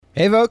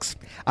Hey folks,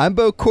 I'm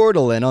Bo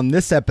Cordell, and on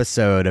this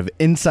episode of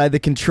Inside the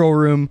Control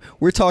Room,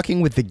 we're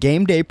talking with the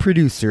game day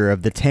producer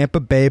of the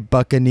Tampa Bay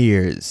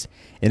Buccaneers.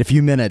 In a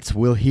few minutes,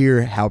 we'll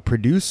hear how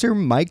producer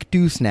Mike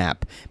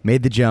Dewsnap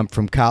made the jump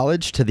from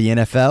college to the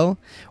NFL,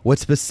 what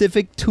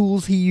specific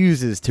tools he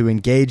uses to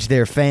engage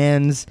their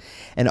fans,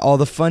 and all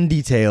the fun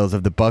details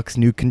of the Bucs'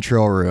 new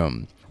control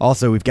room.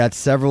 Also, we've got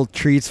several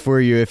treats for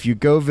you if you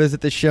go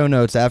visit the show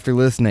notes after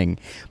listening.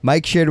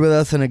 Mike shared with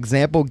us an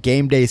example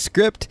game day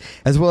script,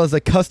 as well as a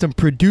custom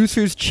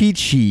producer's cheat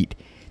sheet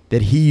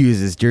that he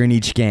uses during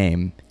each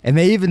game. And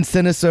they even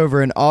sent us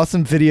over an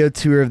awesome video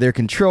tour of their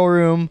control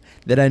room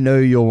that I know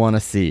you'll want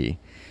to see.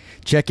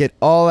 Check it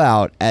all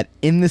out at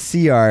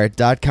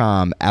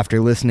inthecr.com after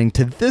listening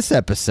to this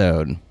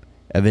episode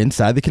of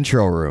Inside the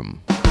Control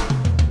Room.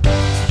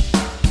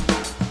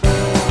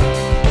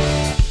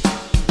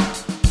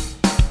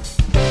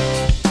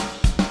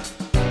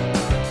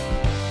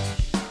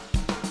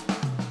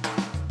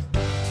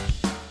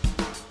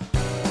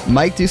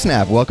 Mike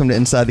Dewsnap, welcome to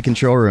Inside the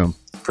Control Room.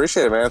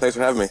 Appreciate it, man. Thanks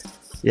for having me.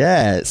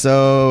 Yeah,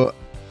 so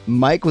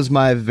Mike was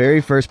my very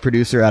first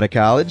producer out of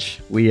college.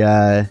 We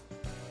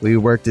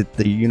worked at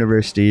the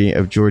University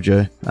of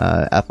Georgia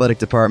athletic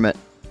department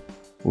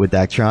with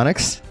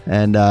Daktronics,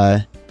 and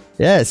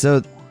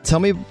so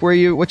tell me what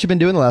you've been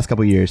doing the last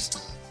couple of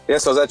years. Yeah,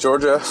 so I was at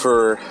Georgia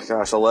for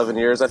 11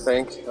 years, I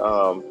think,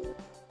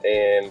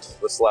 and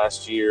this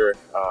last year,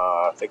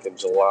 I think in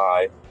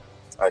July,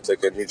 I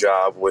took a new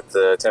job with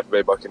the Tampa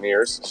Bay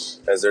Buccaneers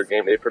as their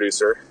game day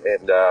producer,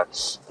 and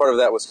part of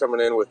that was coming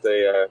in with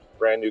a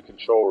brand new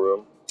control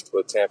room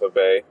with Tampa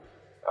Bay.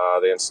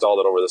 They installed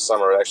it over the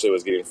summer. It actually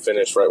was getting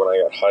finished right when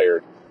I got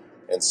hired,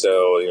 and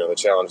so the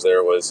challenge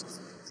there was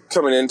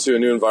coming into a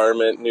new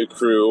environment, new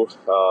crew,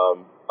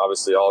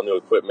 obviously all new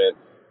equipment,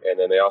 and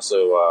then they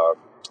also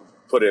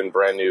put in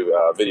brand new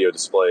video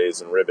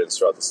displays and ribbons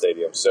throughout the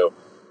stadium. So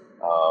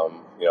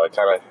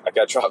I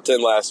got dropped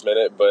in last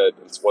minute, but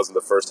it wasn't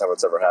the first time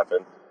it's ever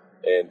happened,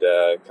 and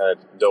kind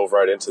of dove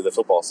right into the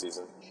football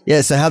season.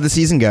 Yeah, so how'd the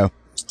season go?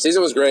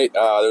 Season was great.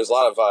 There was a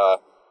lot of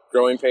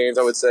growing pains,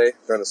 I would say,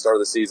 during the start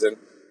of the season.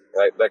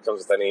 That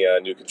comes with any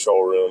new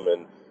control room,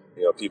 and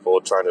people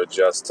trying to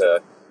adjust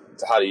to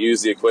how to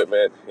use the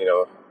equipment.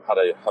 How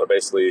to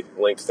basically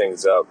link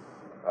things up.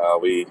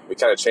 We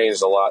kind of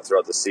changed a lot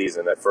throughout the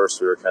season. At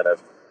first, we were kind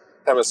of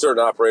having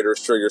certain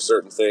operators trigger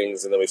certain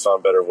things, and then we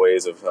found better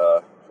ways of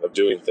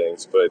doing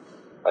things. But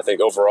I think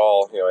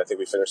overall, I think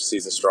we finished the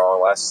season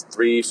strong. Last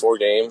 3-4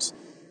 games,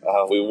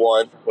 we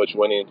won, which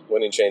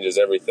winning changes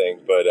everything.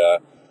 But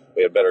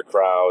we had better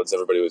crowds.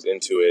 Everybody was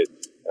into it.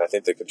 And I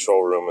think the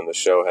control room and the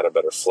show had a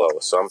better flow.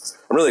 So I'm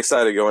really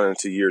excited going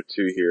into year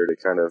 2 here to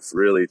kind of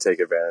really take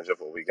advantage of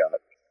what we got.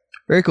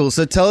 Very cool.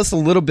 So tell us a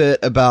little bit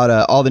about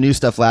all the new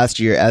stuff last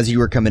year as you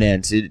were coming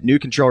in. So new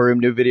control room,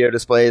 new video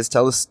displays.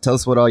 Tell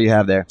us what all you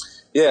have there.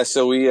 Yeah,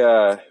 so we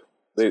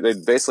they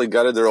basically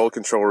gutted their old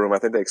control room. I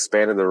think they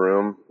expanded the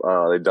room.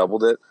 They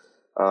doubled it.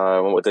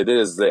 And what they did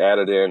is they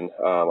added in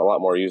a lot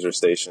more user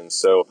stations.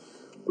 So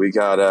we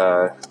got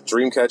a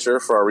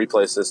Dreamcatcher for our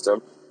replay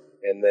system.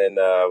 And then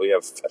we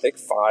have, I think,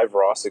 5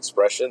 Ross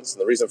expressions.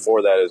 And the reason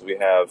for that is we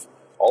have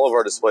all of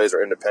our displays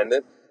are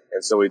independent.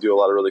 And so we do a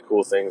lot of really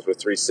cool things with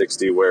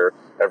 360 where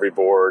every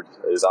board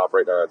is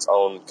operating on its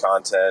own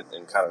content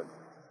and kind of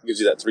gives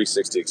you that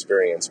 360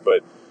 experience.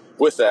 But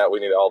with that, we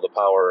need all the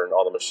power and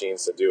all the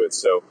machines to do it.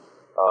 So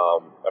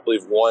I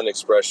believe one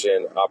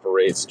expression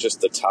operates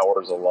just the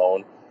towers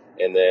alone.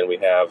 And then we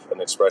have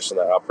an expression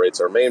that operates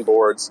our main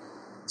boards.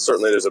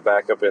 Certainly there's a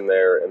backup in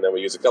there. And then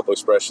we use a couple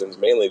expressions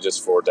mainly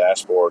just for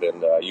dashboard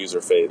and user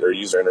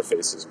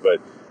interfaces.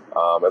 But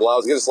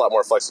it gives us a lot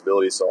more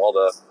flexibility. So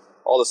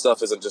all the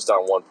stuff isn't just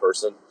on one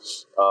person.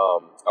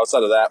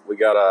 Outside of that, we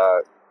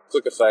got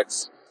Click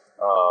Effects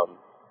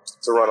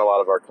to run a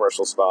lot of our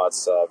commercial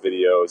spots,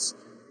 videos.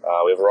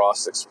 We have a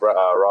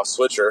Ross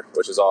switcher,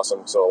 which is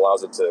awesome, so it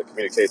allows it to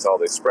communicate to all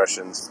the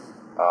expressions.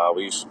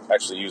 We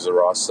actually use a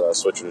Ross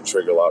switcher to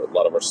trigger a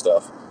lot of our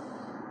stuff.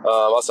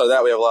 Outside of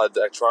that, we have a lot of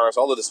Daktronics.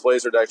 All the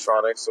displays are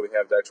Daktronics, so we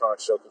have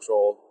Daktronics show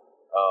control.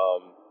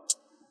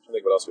 I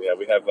think what else we have.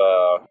 We have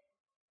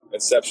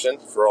Inception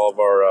for all of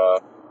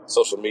our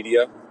social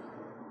media.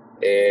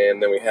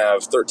 And then we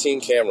have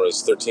 13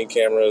 cameras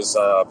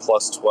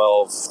plus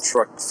 12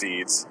 truck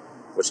feeds,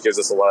 which gives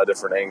us a lot of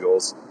different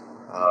angles.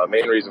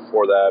 Main reason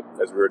for that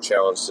is we were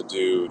challenged to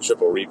do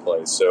triple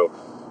replays. So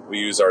we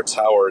use our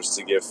towers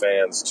to give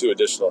fans 2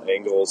 additional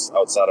angles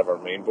outside of our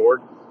main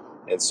board.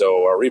 And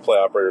so our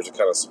replay operators are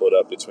kind of split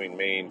up between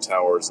main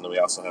towers, and then we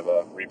also have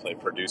a replay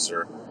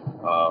producer.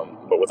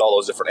 But with all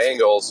those different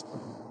angles,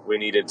 we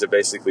needed to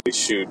basically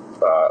shoot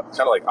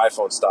kind of like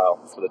iPhone style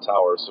for the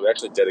towers. So we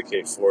actually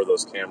dedicate 4 of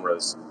those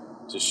cameras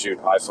to shoot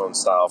iPhone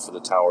style for the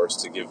towers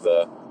to give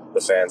the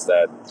fans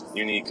that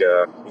unique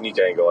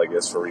angle, I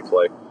guess, for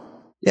replay.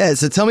 Yeah,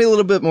 so tell me a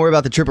little bit more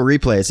about the triple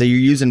replay. So you're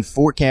using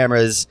 4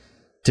 cameras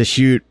to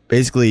shoot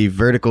basically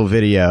vertical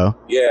video.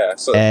 Yeah.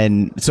 So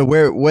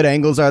what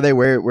angles are they?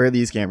 Where are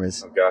these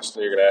cameras? Oh gosh,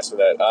 you're gonna ask me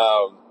that.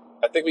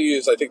 I think we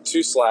use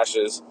 2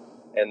 slashes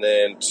and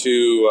then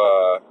two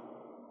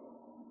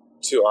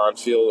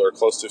on-field or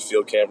close to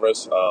field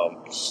cameras.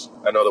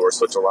 I know that we're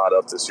switching a lot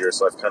up this year,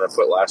 so I've kind of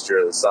put last year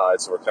to the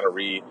side, so we're kind of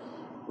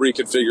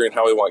reconfiguring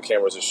how we want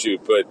cameras to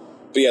shoot. But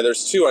yeah,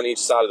 there's two on each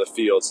side of the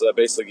field, so that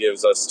basically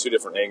gives us two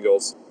different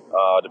angles,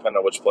 depending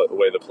on which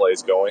way the play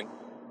is going.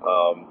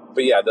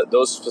 But yeah,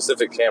 those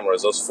specific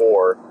cameras, those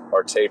four,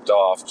 are taped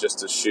off just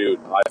to shoot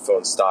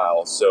iPhone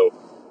style. So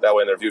that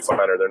way in their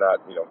viewfinder, they're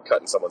not,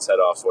 cutting someone's head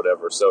off,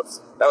 whatever. So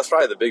that was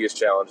probably the biggest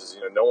challenge is,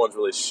 no one's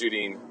really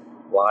shooting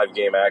live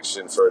game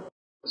action for a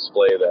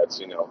display that's,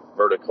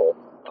 vertical.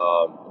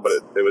 But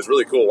it was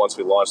really cool once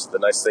we launched. The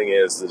nice thing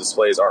is the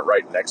displays aren't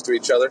right next to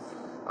each other.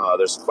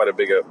 There's quite a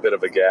bit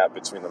of a gap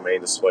between the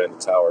main display and the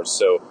towers.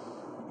 So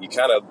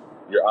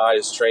your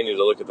eyes train you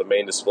to look at the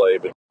main display,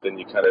 but then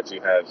you if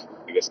you have,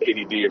 I guess,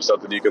 ADD or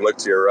something, you can look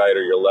to your right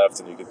or your left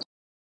and you can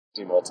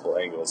see multiple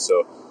angles.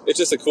 So it's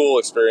just a cool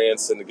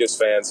experience, and it gives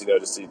fans,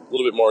 just a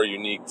little bit more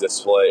unique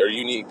display or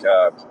unique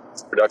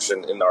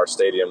production in our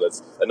stadium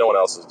that no one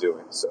else is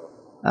doing. So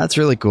that's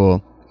really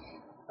cool.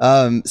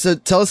 So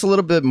tell us a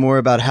little bit more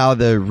about how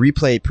the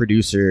replay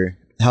producer,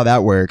 how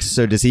that works.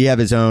 So does he have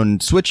his own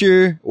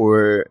switcher,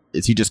 or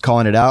is he just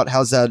calling it out?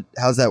 How's that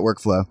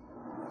workflow?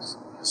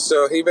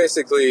 So he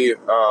basically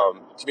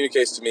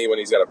communicates to me when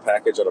he's got a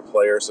package on a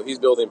player. So he's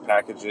building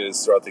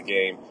packages throughout the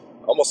game,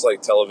 almost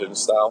like television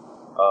style.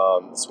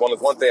 It's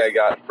one thing I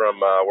got from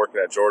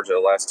working at Georgia the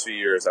last 2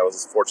 years. I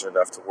was fortunate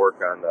enough to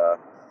work on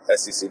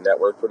SEC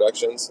network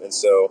productions, and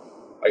so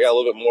I got a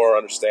little bit more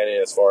understanding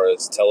as far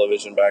as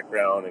television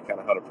background and kind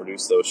of how to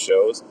produce those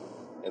shows.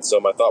 And so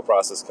my thought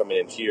process coming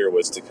in here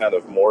was to kind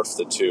of morph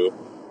the two,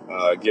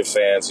 give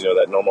fans,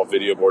 that normal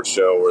video board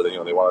show where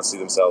they want to see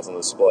themselves on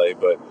display,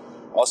 but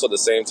also at the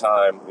same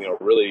time,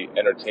 really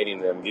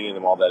entertaining them, getting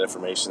them all that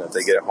information that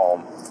they get at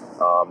home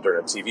during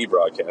a TV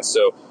broadcast.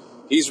 So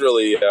he's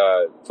really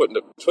putting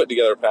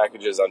together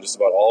packages on just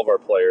about all of our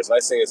players. The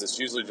nice thing is it's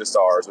usually just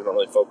ours. We don't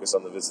really focus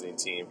on the visiting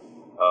team.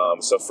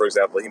 So, for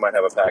example, he might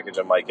have a package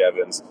on Mike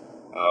Evans.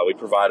 We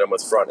provide him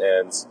with front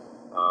ends.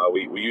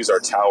 We use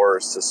our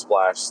towers to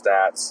splash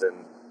stats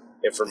and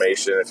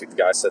information if the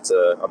guy sets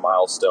a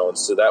milestone.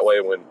 So that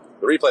way when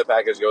the replay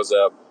package goes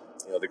up,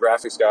 the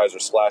graphics guys are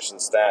splashing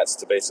stats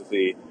to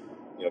basically,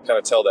 kind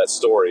of tell that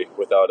story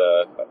without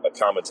a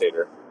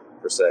commentator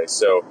per se.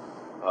 So,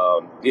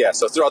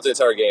 so throughout the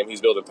entire game,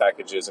 he's building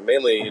packages, and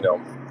mainly,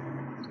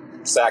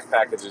 sack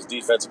packages,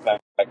 defensive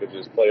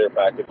packages, player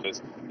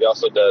packages. He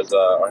also does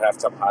our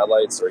halftime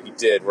highlights, or he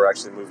did. We're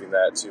actually moving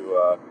that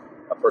to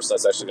a person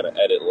that's actually going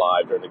to edit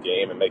live during the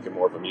game and make it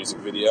more of a music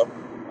video.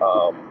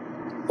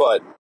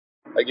 But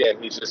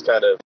again, he's just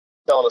kind of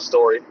telling a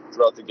story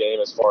throughout the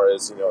game as far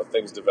as,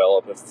 things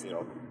develop. If,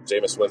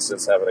 Jameis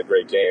Winston's having a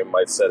great game,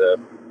 might set a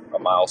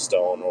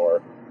milestone,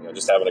 or,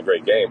 just having a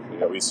great game.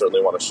 We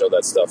certainly want to show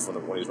that stuff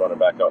when he's running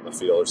back out in the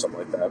field or something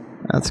like that.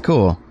 That's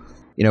cool.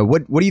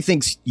 What do you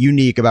think's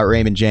unique about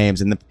Raymond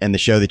James and the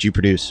show that you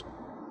produce?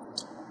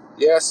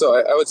 Yeah, so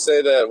I would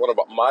say that one of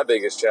my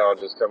biggest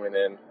challenges coming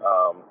in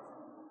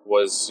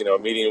was,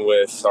 meeting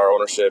with our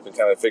ownership and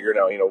kind of figuring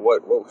out,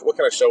 what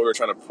kind of show we were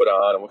trying to put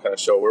on and what kind of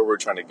show where we were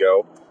trying to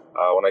go.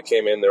 When I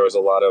came in, there was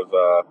a lot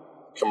of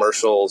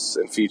commercials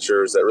and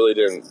features that really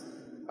didn't,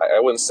 I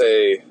wouldn't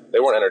say they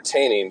weren't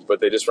entertaining,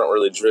 but they just weren't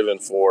really driven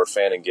for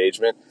fan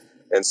engagement.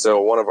 And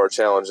so one of our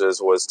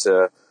challenges was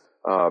to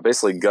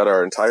basically gut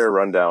our entire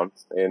rundown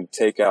and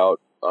take out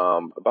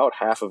about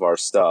half of our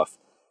stuff.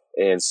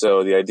 And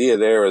so the idea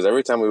there is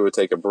every time we would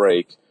take a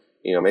break,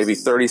 maybe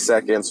 30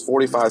 seconds,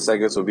 45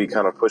 seconds would be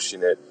kind of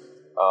pushing it.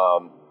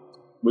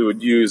 We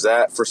would use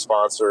that for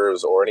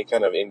sponsors or any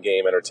kind of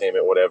in-game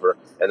entertainment, whatever.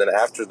 And then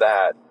after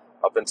that,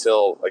 up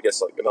until, I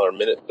guess, like another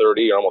minute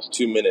 30 or almost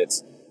 2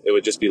 minutes, it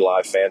would just be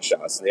live fan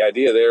shots. And the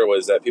idea there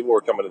was that people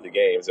were coming to the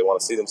games. They want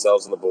to see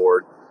themselves on the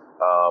board.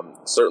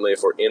 Certainly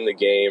if we're in the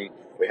game,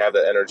 we have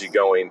that energy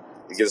going.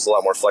 It gives us a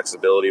lot more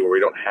flexibility where we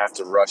don't have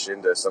to rush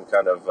into some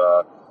kind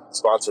of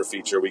sponsor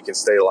feature. We can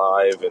stay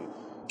live and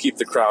keep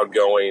the crowd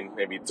going,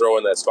 maybe throw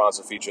in that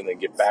sponsor feature and then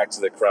get back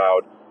to the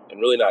crowd and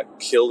really not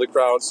kill the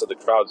crowd, so the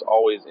crowd's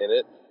always in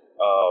it.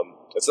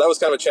 And so that was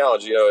kind of a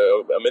challenge.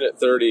 A minute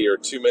 30 or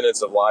 2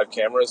 minutes of live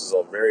cameras is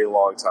a very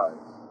long time,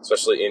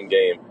 especially in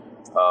game.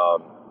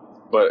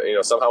 But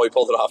somehow we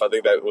pulled it off. I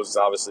think that was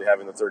obviously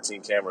having the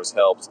 13 cameras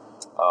helped.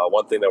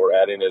 One thing that we're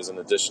adding is an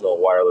additional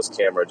wireless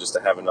camera just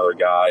to have another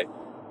guy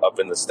up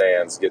in the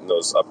stands getting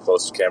those up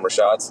close camera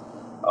shots.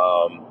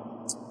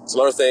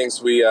 Some other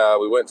things we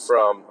went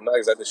from, I'm not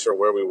exactly sure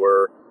where we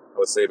were, I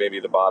would say maybe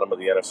the bottom of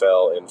the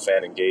NFL in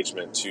fan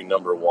engagement to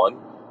number one.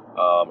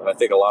 And I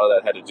think a lot of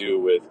that had to do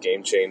with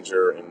Game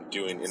Changer and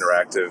doing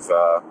interactive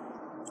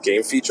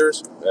game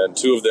features. And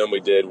two of them we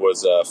did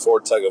was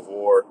Ford Tug of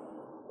War,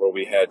 where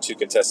we had two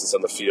contestants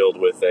on the field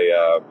with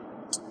a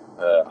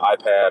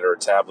iPad or a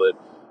tablet.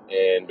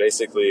 And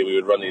basically we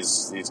would run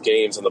these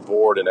games on the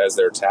board, and as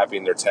they're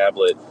tapping their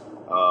tablet,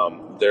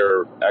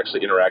 they're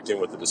actually interacting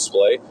with the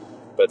display.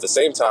 But at the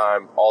same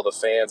time, all the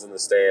fans in the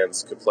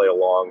stands could play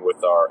along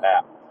with our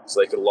app. So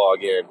they could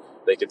log in,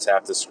 they could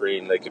tap the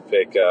screen, they could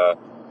pick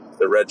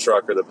the red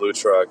truck or the blue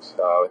truck.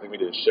 I think we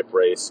did a ship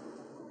race.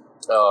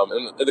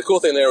 And the cool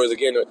thing there was,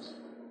 again,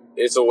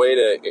 it's a way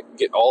to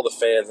get all the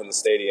fans in the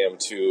stadium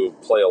to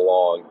play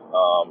along.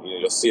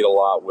 You'll see it a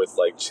lot with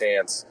like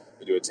chants.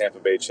 We do a Tampa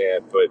Bay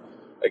chant, but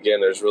again,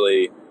 there's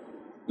really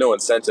no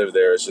incentive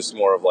there. It's just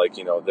more of like,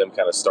 them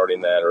kind of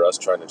starting that or us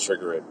trying to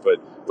trigger it.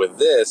 But with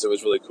this, it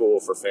was really cool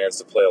for fans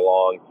to play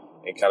along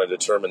and kind of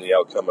determine the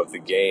outcome of the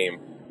game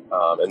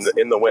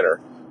in the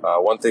winter.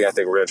 One thing I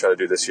think we're going to try to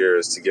do this year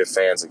is to give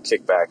fans a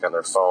kickback on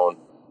their phone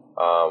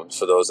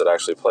for those that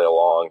actually play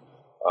along.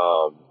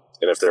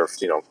 And if their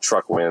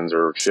truck wins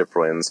or ship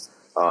wins,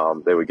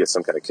 they would get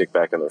some kind of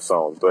kickback on their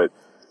phone. But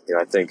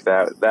I think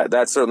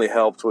that certainly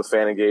helped with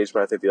fan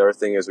engagement. I think the other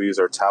thing is we use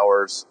our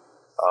towers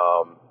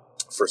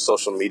for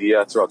social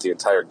media throughout the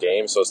entire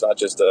game. So it's not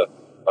just a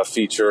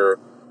feature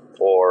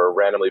or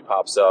randomly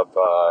pops up.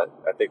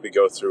 I think we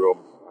go through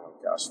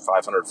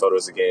 500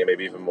 photos a game,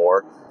 maybe even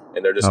more,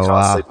 and they're just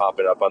constantly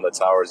popping up on the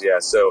towers. Yeah,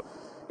 so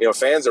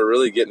fans are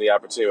really getting the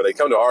opportunity when they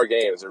come to our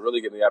games. They're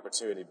really getting the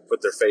opportunity to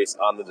put their face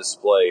on the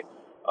display.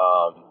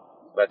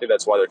 And I think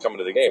that's why they're coming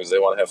to the games. They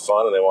want to have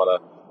fun and they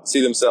want to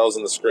see themselves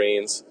in the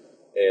screens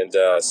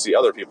and see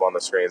other people on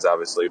the screens,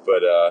 obviously.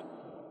 But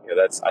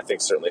that's, I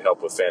think, certainly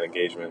helped with fan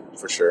engagement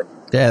for sure.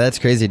 Yeah, that's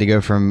crazy to go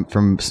from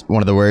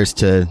one of the worst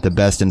to the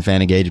best in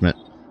fan engagement.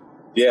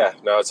 Yeah,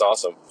 no, it's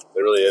awesome. It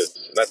really is.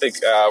 And I think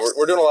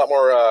we're doing a lot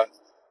more.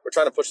 We're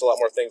trying to push a lot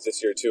more things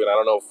this year too. And I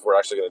don't know if we're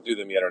actually going to do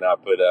them yet or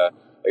not. But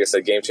like I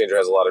said, Game Changer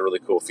has a lot of really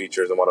cool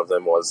features, and one of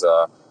them was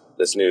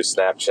this new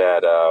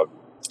Snapchat. I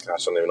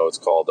don't even know what it's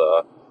called,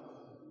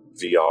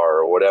 VR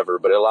or whatever.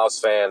 But it allows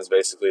fans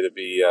basically to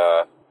be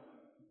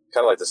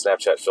kind of like the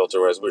Snapchat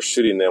filter, whereas we're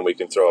shooting them, we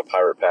can throw a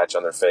pirate patch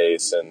on their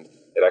face, and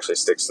it actually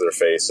sticks to their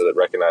face, so it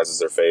recognizes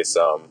their face.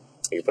 You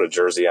can put a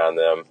jersey on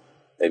them.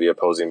 Maybe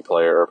opposing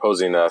player or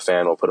opposing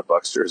fan will put a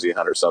Bucks jersey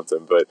on or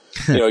something. But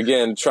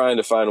again, trying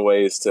to find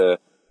ways to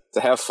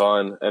have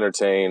fun,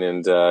 entertain,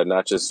 and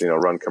not just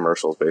run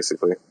commercials,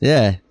 basically.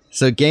 Yeah.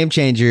 So Game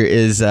Changer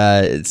is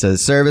it's a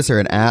service or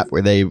an app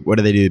where what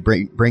do they do?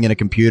 Bring in a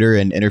computer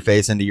and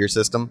interface into your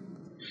system?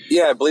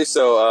 Yeah, I believe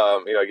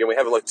so. Again, we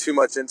haven't looked too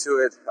much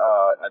into it.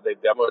 They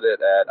demoed it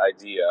at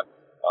IDEA,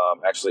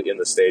 actually in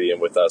the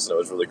stadium with us, and it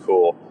was really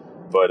cool.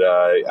 But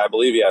I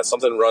believe,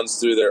 something runs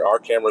through our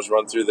cameras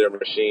run through their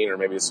machine, or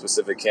maybe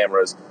specific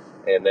cameras,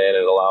 and then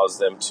it allows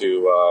them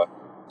to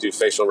do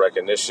facial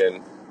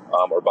recognition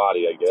or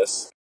body, I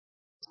guess.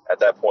 At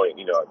that point,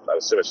 I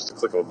assume it's just a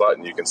click of a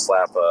button. You can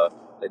slap, I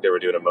think they were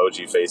doing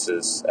emoji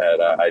faces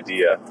at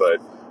IDEA.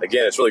 But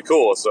again, it's really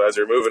cool. So as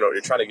you're moving,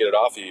 you're trying to get it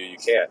off of you, you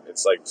can't.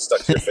 It's like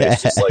stuck to your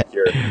face, just like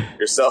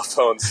your cell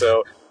phone.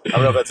 So I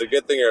don't know if that's a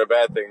good thing or a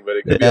bad thing, but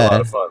it could be a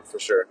lot of fun for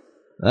sure.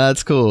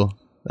 That's cool.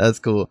 That's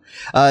cool.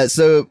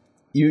 So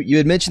you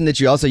had mentioned that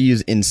you also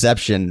use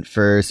Inception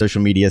for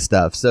social media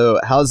stuff. So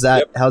how's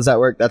that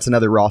work? That's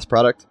another Ross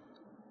product?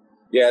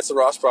 Yeah, it's a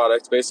Ross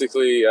product.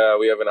 Basically,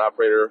 we have an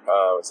operator.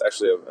 It's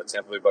actually a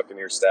Tampa Bay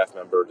Buccaneers staff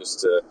member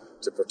just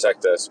to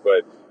protect us.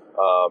 But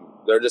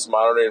they're just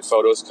monitoring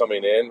photos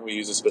coming in. We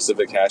use a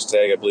specific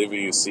hashtag. I believe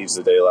we used Seize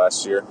the Day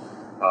last year.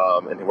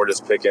 And we're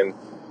just picking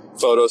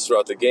photos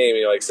throughout the game.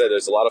 Like I said,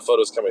 there's a lot of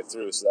photos coming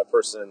through. So that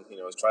person,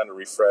 is trying to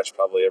refresh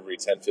probably every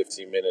 10,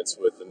 15 minutes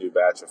with a new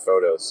batch of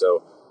photos.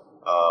 So,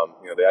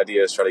 the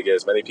idea is try to get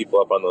as many people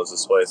up on those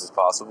displays as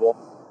possible.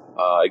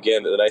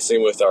 Again, the nice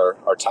thing with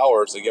our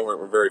towers, again,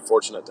 we're very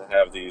fortunate to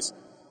have these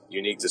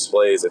unique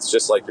displays. It's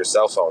just like your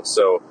cell phone.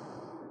 So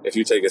if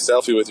you take a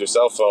selfie with your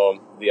cell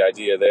phone, the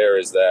idea there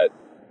is that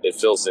it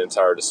fills the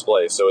entire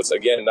display. So it's,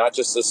 again, not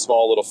just this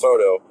small little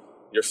photo.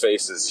 Your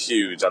face is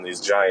huge on these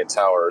giant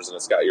towers, and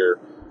it's got your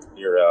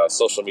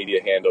social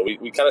media handle.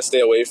 We kind of stay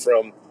away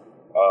from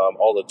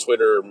all the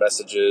Twitter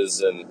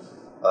messages and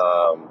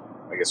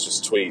I guess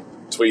just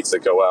tweets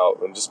that go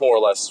out, and just more or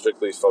less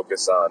strictly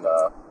focus on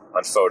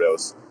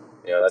photos.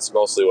 That's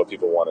mostly what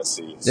people want to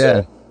see.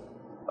 Yeah. So,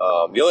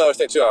 the only other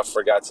thing too I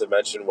forgot to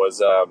mention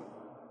was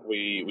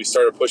we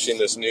started pushing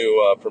this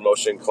new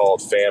promotion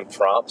called Fan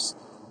Prompts,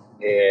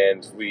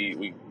 and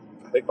we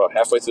I think about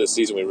halfway through the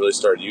season we really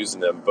started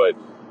using them. But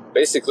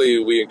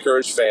basically, we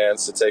encourage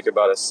fans to take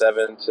about a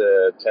 7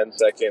 to 10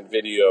 second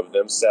video of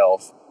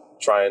themselves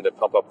trying to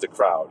pump up the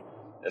crowd,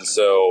 and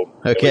so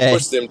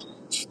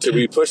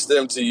we push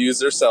them to use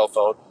their cell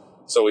phone.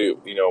 So we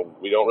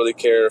don't really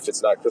care if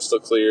it's not crystal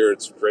clear,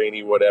 it's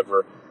grainy,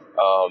 whatever.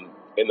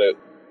 And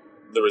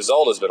the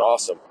result has been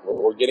awesome.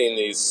 We're getting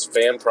these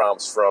fan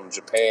prompts from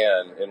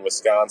Japan and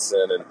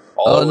Wisconsin and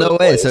all over the place. Oh, no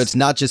way. So it's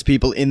not just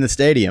people in the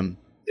stadium.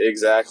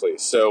 Exactly.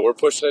 So we're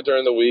pushing it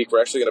during the week.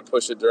 We're actually going to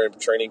push it during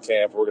training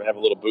camp. We're going to have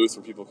a little booth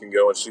where people can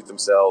go and shoot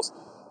themselves.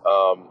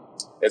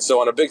 And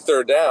so on a big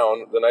third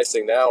down, the nice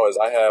thing now is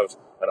I have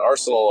an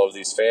arsenal of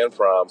these fan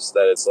prompts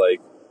that it's like,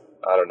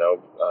 I don't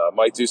know,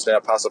 Mike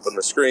Dusnap pops up on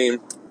the screen.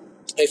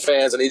 Hey,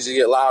 fans, I need you to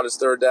get loud. It's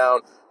third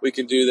down. We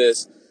can do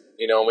this.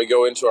 And we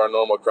go into our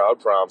normal crowd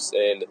prompts,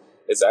 and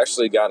it's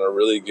actually gotten a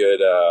really good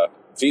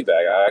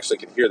feedback. I actually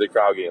can hear the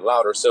crowd getting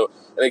louder. So,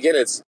 and again,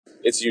 it's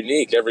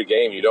unique every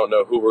game. You don't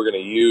know who we're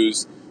going to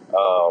use.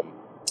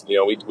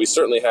 we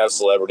certainly have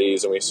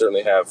celebrities and we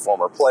certainly have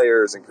former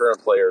players and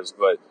current players,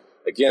 but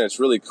again, it's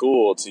really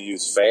cool to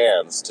use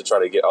fans to try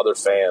to get other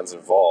fans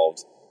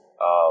involved.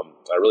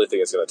 I really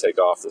think it's going to take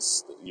off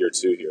this year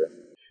 2 here.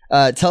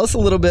 Tell us a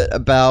little bit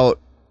about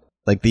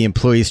like the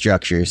employee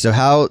structure. So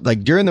how,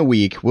 like during the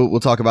week, we'll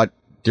talk about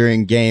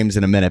during games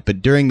in a minute,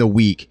 but during the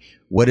week,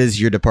 what does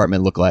your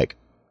department look like?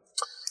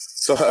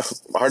 So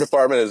our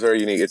department is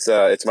very unique.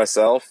 It's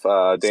myself,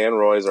 Dan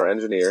Roy is our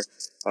engineer,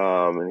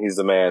 and he's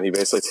the man. He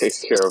basically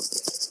takes care of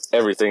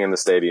everything in the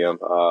stadium,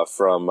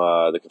 from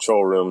the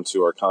control room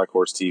to our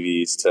concourse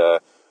TVs to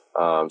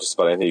just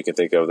about anything you can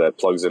think of that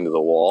plugs into the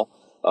wall.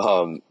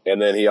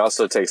 And then he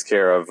also takes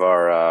care of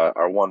our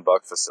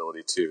 $1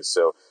 facility too.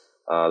 So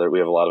we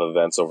have a lot of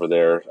events over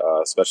there,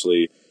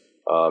 especially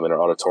in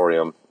our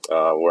auditorium.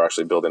 We're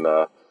actually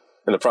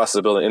in the process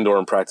of building an indoor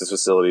and practice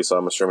facility. So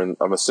I'm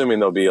assuming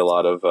there'll be a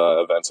lot of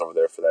events over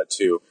there for that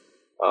too.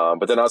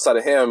 But then outside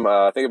of him,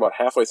 I think about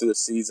halfway through the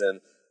season,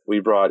 we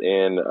brought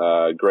in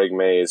Greg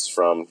Mays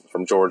from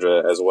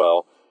Georgia as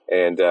well,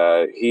 and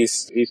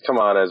he's come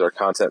on as our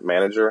content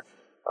manager.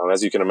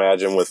 As you can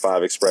imagine, with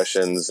 5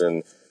 expressions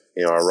and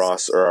our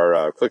Ross or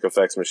our Click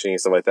Effects machine,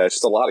 stuff like that, it's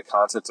just a lot of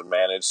content to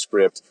manage,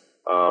 script,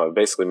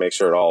 basically make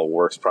sure it all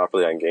works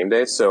properly on game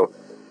day. So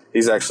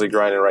he's actually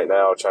grinding right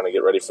now, trying to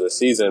get ready for the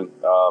season,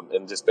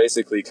 and just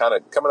basically kind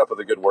of coming up with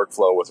a good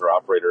workflow with our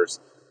operators.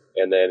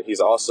 And then he's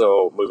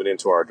also moving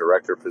into our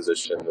director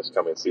position this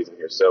coming season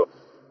here. So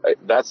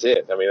that's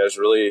it. I mean, there's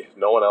really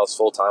no one else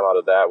full time out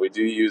of that. We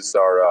do use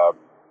our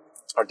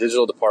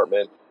digital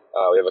department.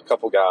 We have a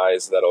couple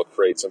guys that'll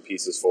create some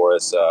pieces for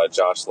us.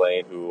 Josh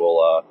Lane, who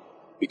will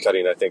be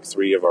cutting, I think,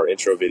 3 of our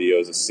intro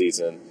videos this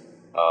season,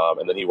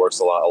 and then he works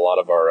a lot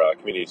of our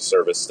community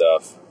service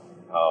stuff.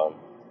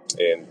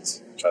 And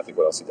I'm trying to think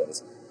what else he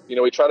does.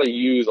 We try to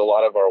use a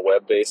lot of our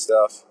web-based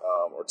stuff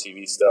or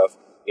TV stuff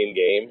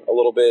in-game a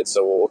little bit,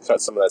 so we'll cut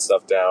some of that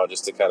stuff down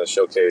just to kind of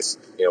showcase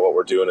what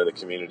we're doing in the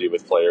community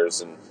with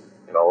players and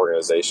our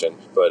organization.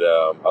 But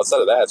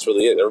outside of that, it's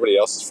really it. Everybody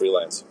else is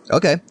freelance.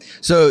 Okay,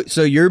 so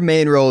your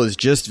main role is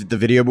just the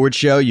video board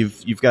show.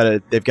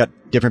 They've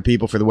got different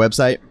people for the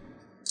website.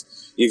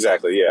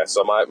 Exactly, yeah.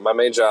 So my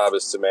main job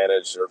is to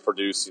manage or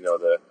produce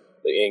the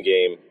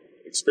in-game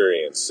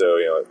experience. So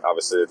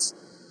obviously it's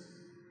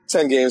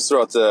 10 games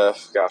throughout the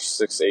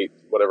 6, 8,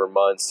 whatever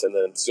months, and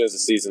then as soon as the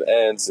season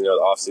ends, the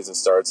off season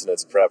starts, and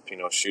it's prep,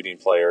 shooting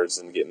players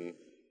and getting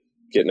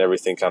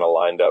everything kind of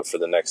lined up for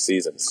the next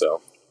season.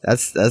 So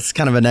that's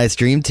kind of a nice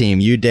dream team,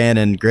 you, Dan,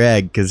 and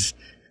Greg, because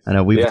I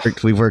know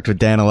we've worked with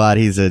Dan a lot.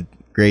 He's a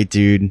great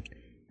dude,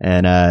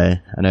 and I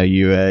know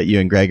you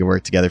and Greg have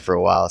worked together for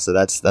a while, so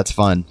that's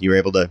fun. You were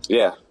able to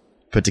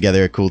put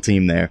together a cool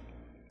team there.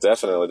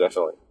 Definitely.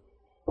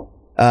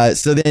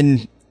 So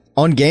then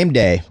on game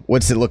day,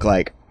 what's it look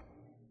like?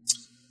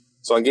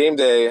 So on game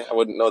day, I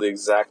wouldn't know the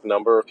exact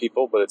number of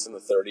people, but it's in the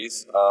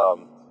 30s.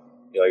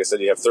 Like I said,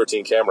 you have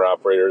 13 camera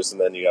operators, and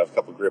then you have a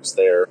couple grips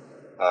there.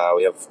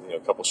 We have a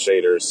couple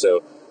shaders.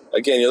 So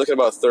again, you're looking at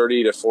about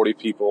 30 to 40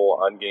 people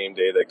on game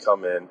day that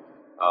come in,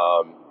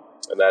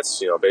 and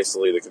that's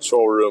basically the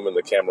control room and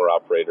the camera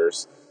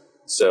operators.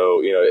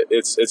 So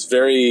it's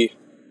very.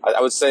 I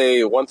would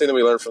say one thing that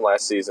we learned from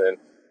last season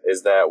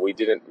is that we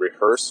didn't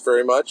rehearse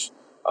very much.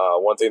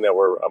 One thing that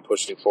I'm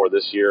pushing for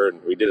this year,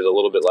 and we did it a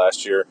little bit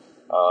last year,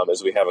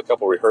 is we have a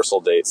couple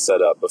rehearsal dates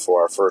set up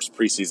before our first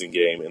preseason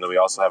game, and then we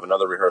also have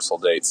another rehearsal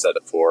date set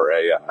up for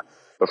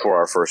before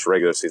our first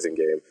regular season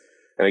game.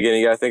 And again,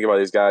 you got to think about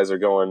these guys are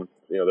going,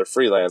 they're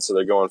freelance, so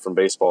they're going from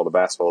baseball to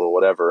basketball or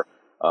whatever.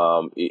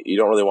 You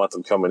don't really want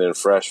them coming in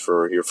fresh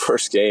for your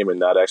first game and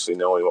not actually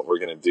knowing what we're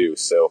going to do.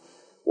 So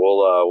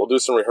we'll do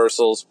some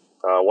rehearsals.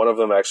 One of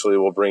them actually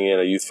will bring in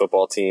a youth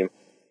football team.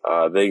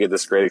 They get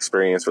this great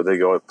experience where they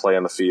go and play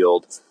on the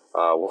field.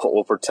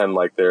 We'll pretend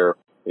like they're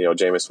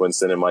Jameis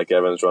Winston and Mike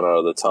Evans run out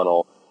of the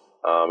tunnel,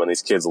 and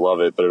these kids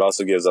love it. But it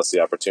also gives us the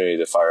opportunity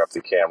to fire up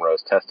the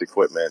cameras, test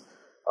equipment.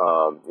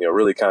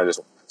 Really kind of just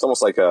it's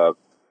almost like the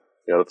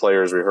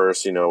players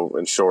rehearse,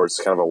 in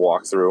shorts, kind of a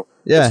walkthrough.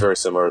 Yeah, it's very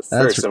similar.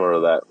 Very similar to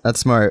that. That's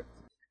smart,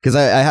 because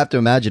I have to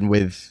imagine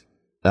with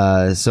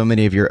so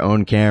many of your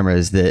own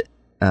cameras that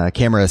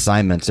camera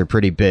assignments are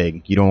pretty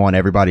big. You don't want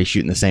everybody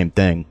shooting the same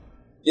thing.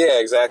 Yeah,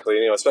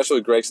 exactly. Especially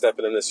with Greg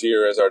stepping in this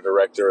year as our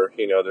director,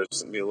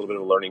 there's going to be a little bit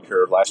of a learning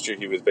curve. Last year,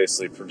 he was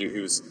basically he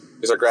was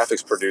our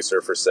graphics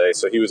producer for say,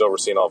 so he was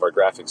overseeing all of our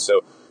graphics.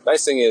 So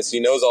nice thing is he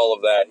knows all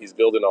of that. He's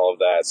building all of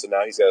that. So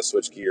now he's got to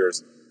switch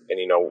gears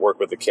and work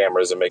with the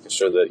cameras and making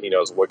sure that he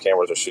knows what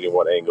cameras are shooting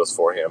what angles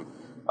for him.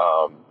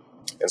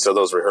 And so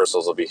those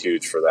rehearsals will be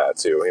huge for that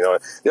too.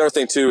 The other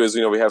thing too is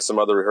we have some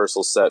other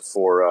rehearsals set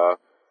for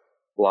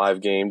live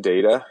game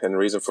data, and the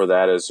reason for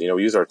that is we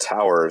use our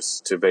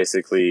towers to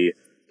basically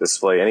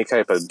display any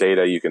type of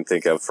data you can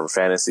think of, from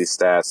fantasy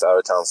stats, out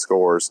of town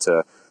scores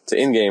to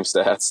in-game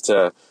stats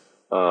to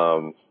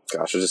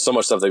there's just so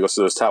much stuff that goes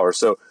through those towers.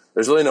 So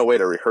there's really no way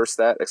to rehearse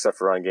that except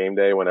for on game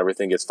day when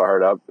everything gets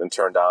fired up and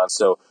turned on.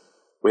 So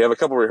we have a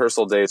couple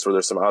rehearsal dates where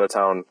there's some out of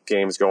town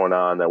games going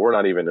on that we're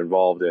not even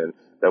involved in,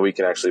 that we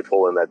can actually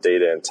pull in that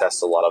data and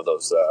test a lot of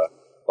those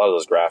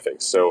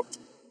graphics. So,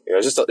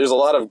 there's a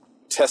lot of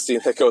testing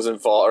that goes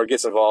involved or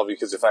gets involved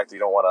because of the fact that you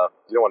don't want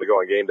to go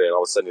on game day and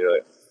all of a sudden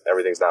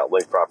everything's not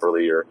linked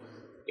properly or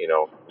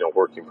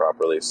working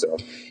properly. So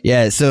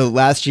yeah. So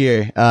last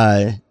year,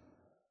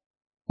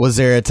 was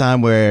there a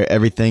time where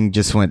everything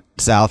just went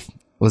south?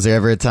 Was there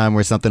ever a time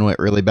where something went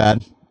really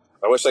bad?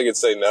 I wish I could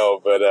say no,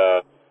 but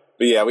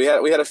yeah, we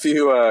had a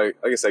few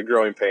like I said,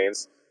 growing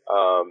pains.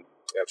 I'm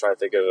trying to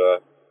think of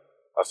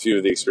a few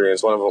of the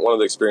experience. One of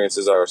the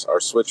experiences, our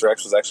switch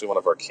Rex was actually one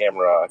of our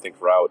camera, I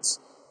think, routes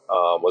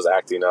was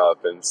acting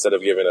up. And instead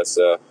of giving us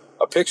a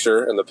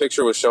picture, and the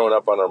picture was showing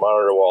up on our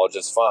monitor wall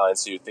just fine,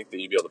 so you'd think that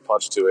you'd be able to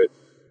punch to it.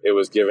 It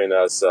was giving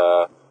us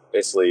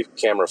basically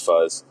camera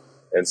fuzz.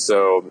 And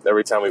so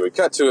every time we would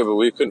cut to it, but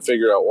we couldn't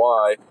figure out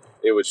why,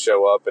 it would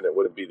show up and it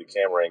wouldn't be the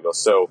camera angle.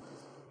 So,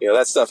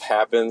 that stuff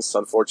happens.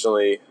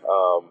 Unfortunately,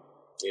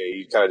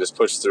 you kind of just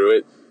push through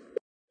it.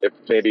 It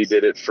maybe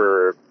did it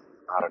for,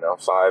 I don't know,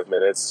 5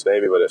 minutes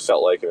maybe, but it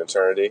felt like an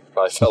eternity.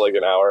 Probably felt like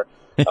an hour.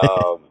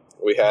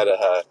 We had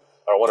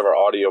one of our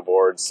audio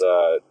boards.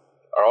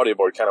 Our audio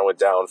board kind of went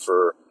down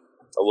for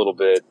a little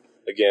bit.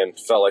 Again,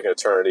 felt like an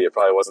eternity. It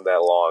probably wasn't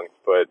that long,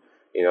 but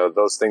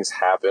those things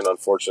happen.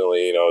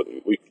 Unfortunately,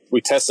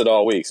 we tested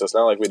all week, so it's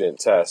not like we didn't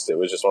test. It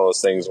was just one of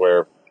those things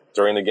where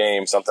during the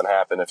game something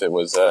happened. If it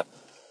was a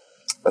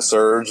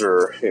surge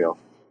or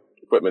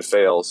equipment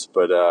fails,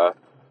 but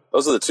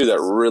those are the two that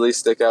really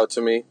stick out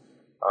to me.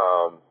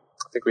 I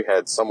think we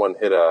had someone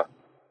hit a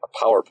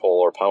power pole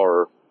or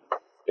power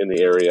in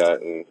the area,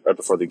 and right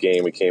before the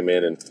game we came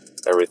in and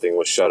everything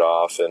was shut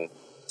off. And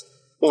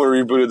when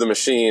we rebooted the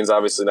machines,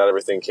 obviously not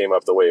everything came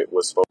up the way it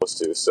was supposed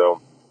to.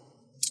 So,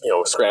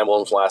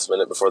 scrambling last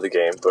minute before the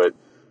game, but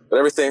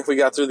everything, we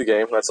got through the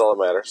game. That's all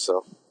that matters.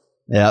 So,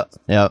 yep.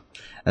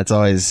 That's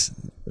always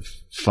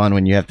fun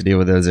when you have to deal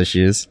with those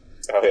issues.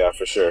 Oh yeah,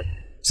 for sure.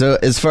 So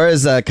as far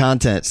as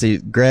content, see,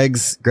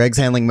 Greg's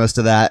handling most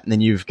of that, and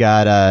then you've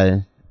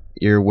got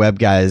your web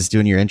guys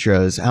doing your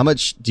intros. How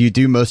much do you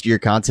do most of your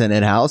content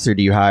in house, or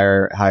do you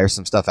hire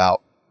some stuff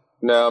out?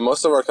 No,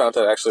 most of our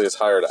content actually is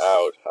hired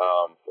out.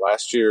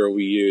 Last year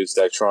we used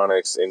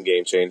Daktronics in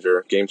Game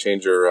Changer. Game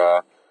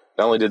Changer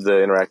not only did the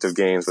interactive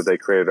games, but they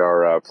created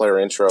our player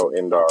intro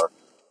and our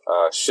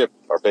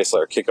basically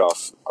our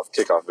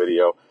kickoff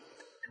video.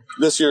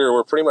 This year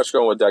we're pretty much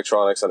going with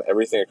Daktronics on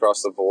everything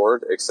across the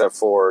board, except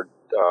for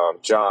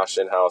Josh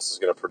in-house is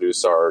going to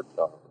produce our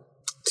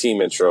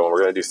team intro, and we're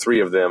going to do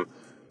 3 of them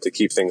to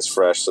keep things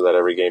fresh so that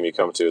every game you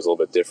come to is a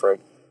little bit different.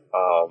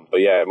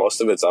 But yeah,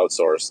 most of it's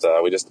outsourced.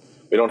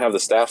 We don't have the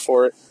staff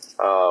for it.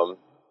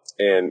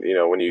 And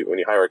when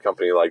you hire a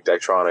company like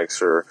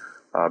Daktronics or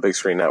Big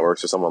Screen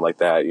Networks or someone like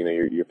that,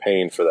 you're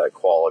paying for that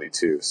quality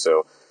too.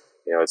 So,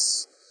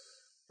 it's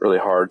really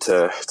hard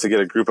to get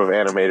a group of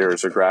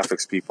animators or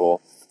graphics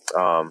people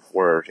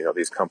where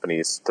these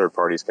companies, third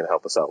parties, can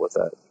help us out with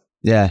that.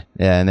 Yeah,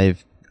 and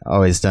they've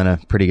always done a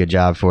pretty good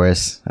job for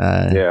us.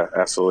 Yeah,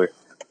 absolutely.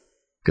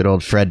 Good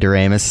old Fred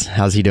Doremus.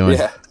 How's he doing?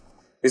 Yeah,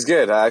 he's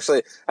good.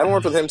 Actually, I haven't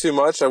worked with him too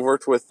much. I've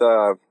worked with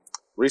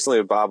recently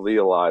with Bob Lee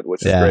a lot,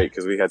 which is great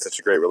because we had such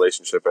a great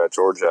relationship at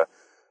Georgia.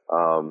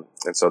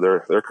 And so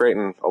they're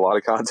creating a lot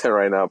of content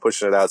right now,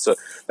 pushing it out. So,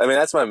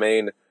 that's my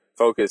main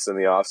focus in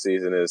the off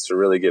season, is to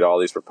really get all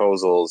these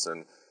proposals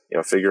and,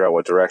 figure out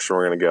what direction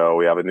we're going to go.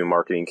 We have a new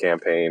marketing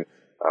campaign,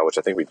 which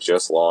I think we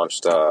just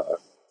launched,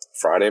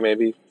 Friday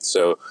maybe.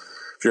 So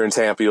if you're in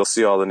Tampa, you'll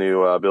see all the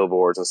new,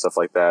 billboards and stuff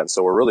like that. And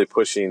so we're really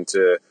pushing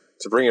to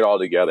bring it all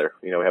together.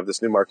 We have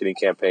this new marketing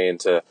campaign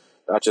to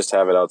not just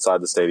have it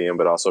outside the stadium,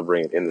 but also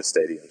bring it in the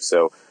stadium.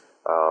 So,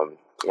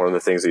 one of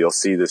the things that you'll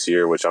see this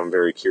year, which I'm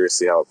very curious to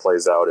see how it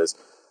plays out, is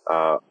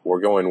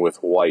we're going with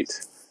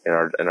white in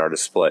our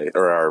display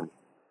or our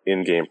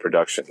in-game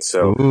production.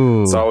 So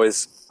It's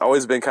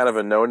always been kind of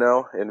a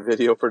no-no in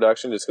video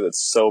production, just because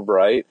it's so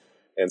bright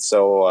and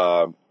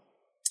so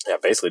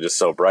basically just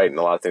so bright, and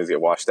a lot of things get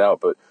washed out.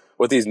 But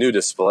with these new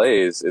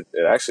displays, it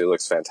actually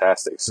looks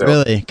fantastic. So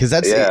really, because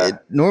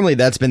normally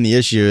that's been the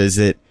issue, is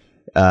that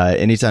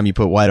anytime you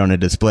put white on a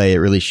display, it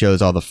really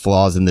shows all the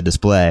flaws in the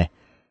display.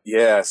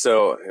 Yeah,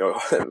 so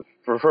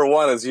for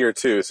one, it's year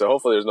 2, so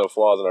hopefully there's no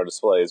flaws in our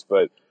displays.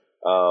 But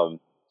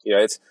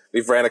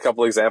we've ran a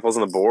couple examples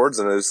on the boards,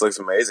 and it just looks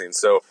amazing.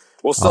 So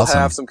we'll still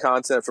have some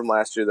content from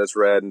last year that's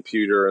red and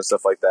pewter and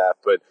stuff like that.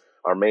 But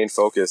our main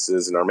focus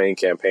and our main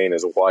campaign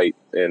is white,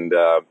 and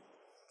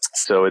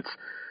so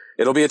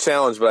it'll be a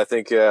challenge. But I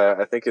think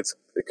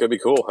it could be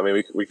cool.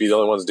 We could be the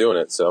only ones doing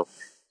it. So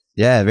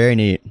yeah, very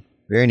neat,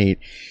 very neat.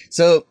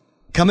 So,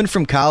 coming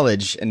from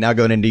college and now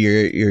going into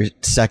your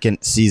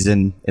second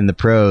season in the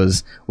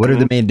pros, what are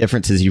the main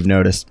differences you've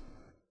noticed?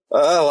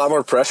 A lot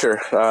more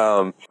pressure.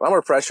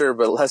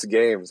 But less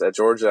games. At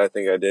Georgia, I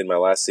think I did my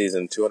last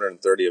season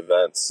 230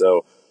 events.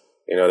 So,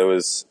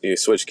 you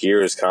switch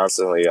gears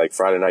constantly. Like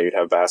Friday night, you'd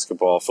have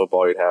basketball,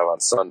 football you'd have on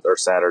Sunday or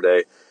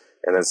Saturday,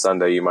 and then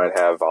Sunday you might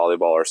have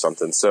volleyball or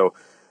something. So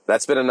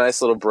that's been a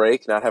nice little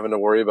break, not having to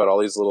worry about all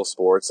these little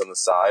sports on the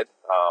side.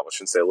 I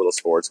shouldn't say little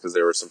sports because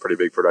there were some pretty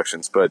big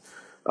productions, but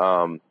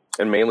and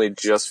mainly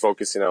just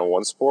focusing on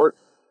one sport.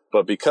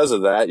 But because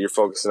of that, you're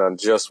focusing on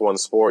just one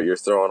sport. You're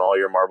throwing all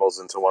your marbles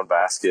into one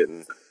basket,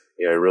 and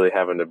really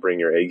having to bring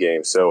your A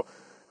game. So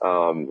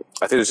I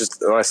think it's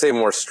just, when I say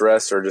more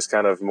stress, or just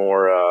kind of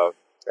more, I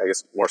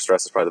guess more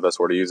stress is probably the best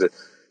word to use it.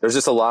 There's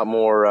just a lot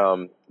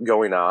more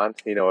going on.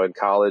 In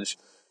college,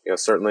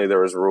 certainly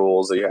there was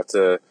rules that you have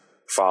to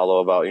follow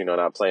about,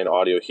 not playing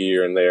audio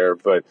here and there,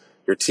 but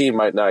your team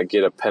might not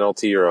get a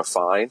penalty or a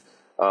fine.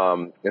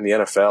 In the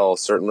NFL,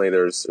 certainly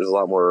there's a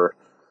lot more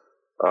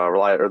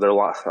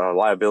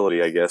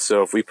liability, I guess.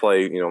 So if we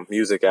play,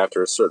 music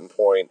after a certain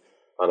point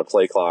on a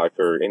play clock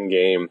or in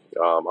game,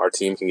 our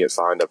team can get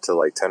fined up to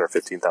like $10,000 or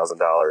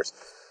 $15,000.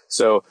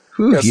 So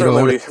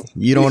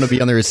you don't want to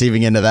be on the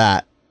receiving end of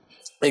that.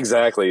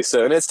 Exactly.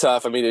 So, and it's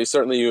tough. I mean,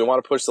 certainly you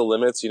want to push the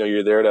limits.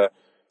 You're there to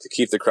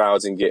keep the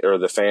crowds or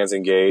the fans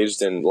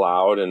engaged and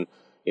loud, and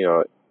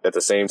at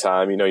the same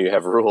time, you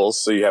have rules,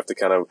 so you have to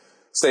kind of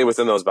stay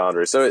within those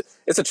boundaries. So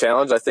it's a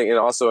challenge, I think. And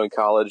also in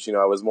college,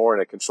 I was more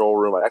in a control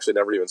room. I actually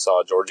never even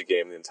saw a Georgia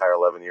game the entire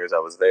 11 years I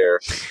was there.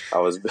 I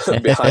was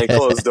behind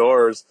closed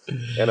doors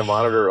in a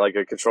monitor, like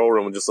a control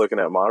room, and just looking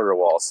at monitor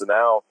walls. So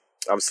now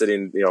I'm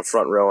sitting,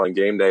 front row on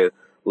game day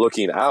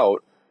looking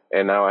out,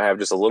 and now I have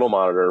just a little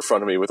monitor in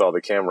front of me with all the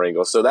camera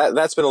angles. So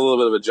that's been a little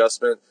bit of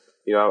adjustment.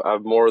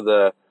 I've more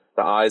the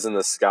eyes in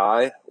the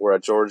sky, where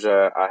at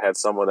Georgia I had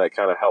someone that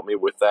kind of helped me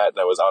with that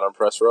was out on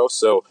press row.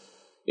 So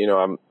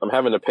I'm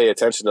having to pay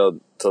attention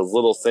to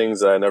little things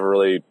that I never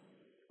really,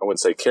 I wouldn't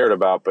say cared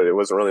about, but it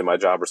wasn't really my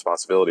job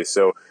responsibility.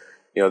 So,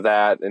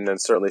 that, and then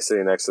certainly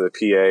sitting next to the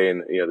PA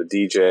and, the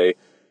DJ,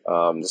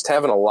 just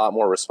having a lot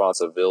more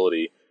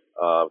responsibility,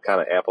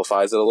 kind of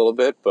amplifies it a little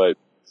bit, but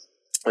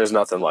there's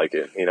nothing like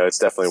it. It's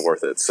definitely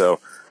worth it. So,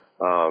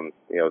 I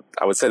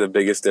would say the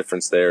biggest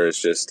difference there is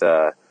just,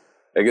 at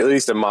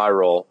least in my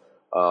role,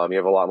 you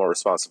have a lot more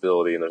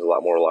responsibility, and there's a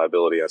lot more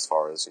liability as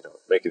far as,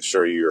 making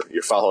sure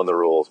you're following the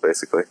rules,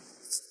 basically.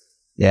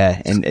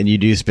 Yeah, and you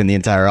do spend the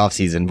entire off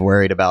season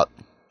worried about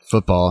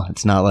football.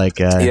 It's not like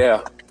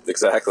yeah,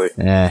 exactly.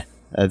 Yeah,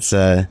 that's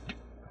a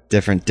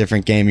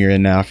different game you're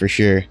in now for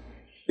sure.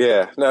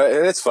 Yeah, no,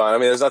 and it's fun. I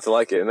mean, there's nothing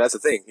like it, and that's the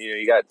thing.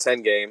 You got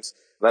 10 games,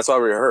 and that's why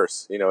we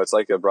rehearse. It's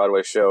like a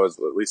Broadway show, at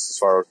least as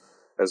far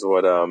as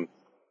what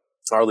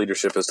our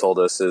leadership has told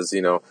us is,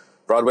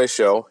 Broadway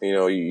show,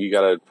 you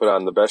got to put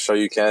on the best show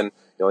you can.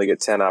 You only get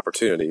 10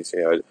 opportunities.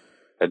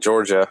 At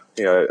Georgia,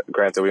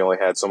 granted we only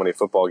had so many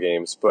football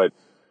games, but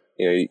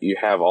you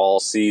have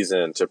all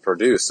season to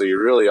produce, so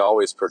you're really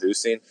always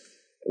producing.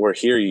 Where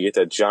here you get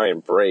that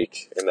giant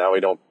break, and now we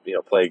don't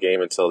play a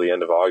game until the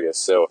end of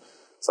August. So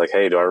it's like,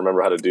 hey, do I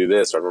remember how to do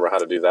this? Do I remember how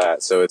to do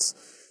that? So it's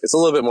a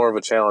little bit more of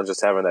a challenge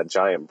just having that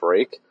giant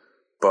break,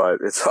 but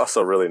it's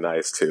also really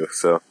nice too.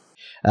 So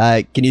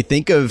can you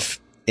think of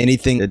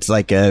anything that's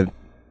like a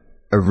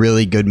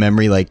really good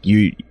memory, like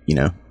you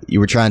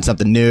were trying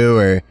something new,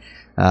 or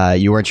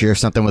you weren't sure if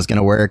something was going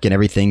to work and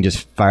everything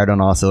just fired on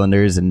all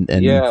cylinders? And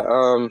yeah,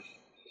 I'm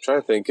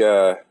trying to think.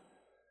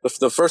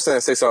 The first thing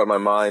that sticks out in my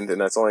mind,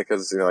 and that's only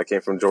because I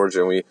came from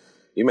Georgia, and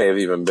you may have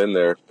even been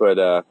there,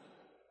 but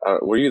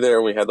were you there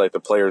when we had like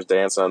the players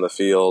dancing on the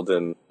field,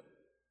 and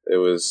it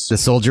was the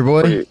Soldier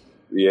Boy?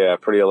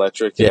 Pretty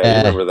electric. Yeah, you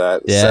remember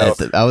that? Yeah,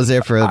 so, I was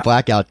there for a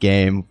blackout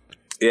game.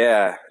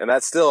 Yeah, and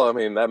that's still, I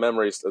mean, that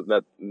memory's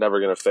never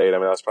going to fade. I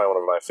mean, that's probably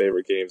one of my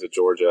favorite games at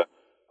Georgia.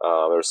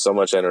 There was so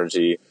much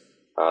energy.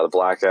 The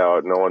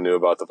blackout, no one knew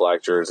about the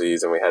black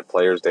jerseys, and we had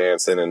players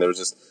dancing, and it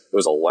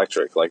was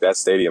electric. Like that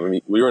stadium, I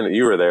mean,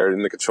 you were there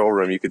in the control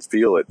room, you could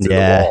feel it through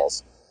the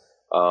walls.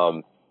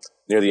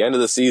 Near the end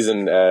of the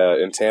season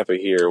in Tampa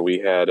here, we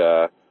had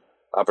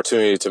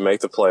opportunity to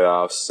make the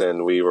playoffs,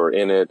 and we were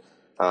in it.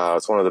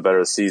 It's one of the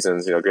better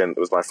seasons. Again, it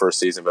was my first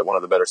season, but one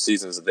of the better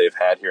seasons that they've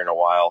had here in a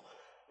while.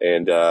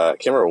 And I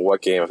can't remember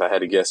what game. If I had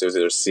to guess, it was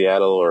either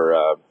Seattle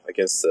or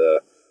against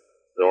the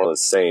New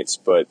Orleans Saints.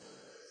 But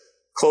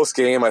close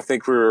game. I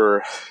think we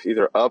were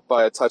either up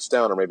by a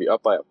touchdown or maybe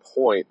up by a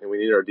point, and we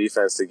needed our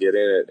defense to get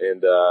in it.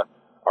 And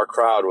our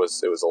crowd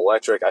was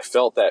electric. I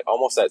felt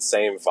almost that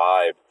same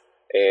vibe.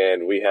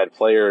 And we had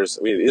players.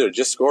 We either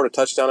just scored a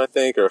touchdown, I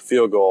think, or a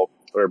field goal.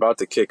 We were about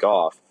to kick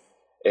off,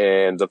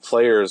 and the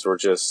players were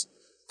just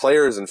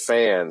players and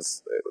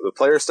fans. The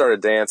players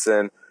started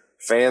dancing.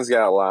 Fans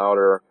got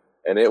louder.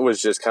 And it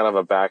was just kind of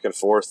a back and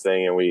forth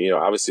thing. And we,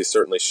 obviously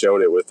certainly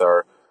showed it with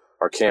our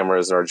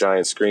cameras and our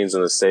giant screens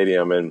in the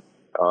stadium. And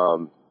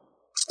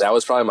that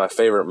was probably my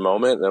favorite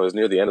moment. And it was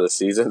near the end of the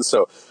season.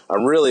 So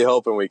I'm really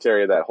hoping we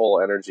carry that whole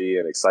energy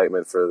and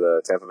excitement for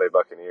the Tampa Bay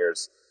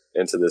Buccaneers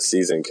into this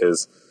season,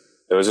 because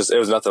it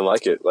was nothing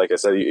like it. Like I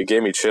said, it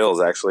gave me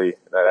chills, actually.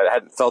 I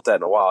hadn't felt that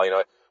in a while.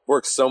 I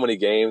worked so many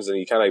games, and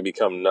you kind of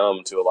become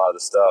numb to a lot of the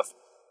stuff.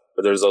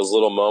 But there's those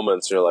little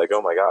moments you're like,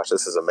 oh my gosh,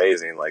 this is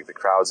amazing. Like the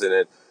crowd's in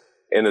it.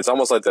 And it's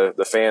almost like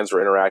the fans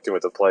were interacting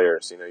with the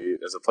players.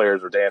 As the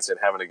players were dancing,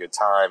 having a good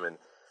time, and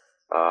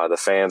the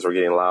fans were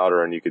getting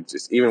louder, and you could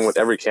just, even with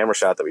every camera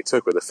shot that we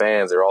took with the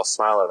fans, they were all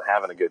smiling and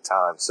having a good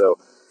time. So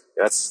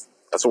that's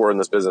what we're in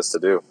this business to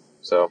do.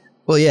 So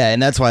Well, yeah,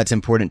 and that's why it's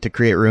important to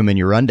create room in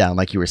your rundown,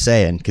 like you were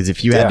saying, because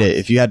if you had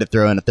to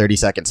throw in a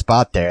 30-second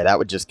spot there, that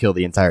would just kill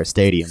the entire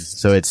stadium.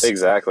 So it's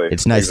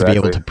nice to be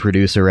able to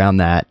produce around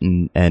that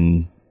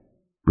and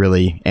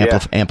really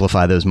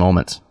amplify those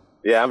moments.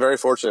 Yeah, I'm very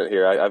fortunate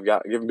here. I've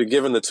been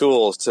given the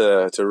tools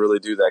to really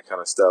do that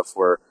kind of stuff.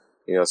 Where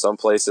some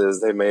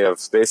places they may have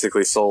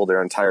basically sold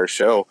their entire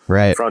show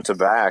front to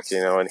back,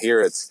 and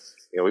here it's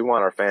we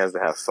want our fans to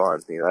have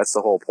fun. That's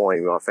the whole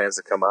point. We want fans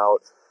to come out,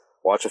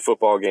 watch a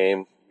football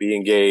game, be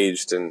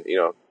engaged, and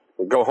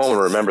go home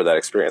and remember that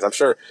experience. I'm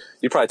sure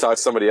you probably talked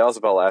to somebody else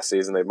about last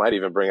season. They might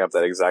even bring up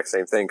that exact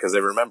same thing because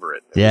they remember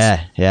it.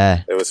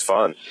 It was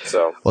fun.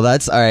 So well,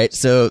 that's all right.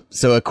 So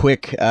a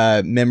quick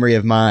memory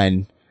of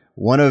mine.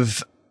 One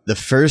of the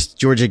first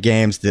Georgia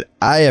games that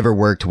I ever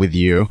worked with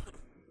you,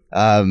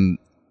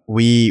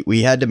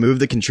 we had to move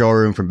the control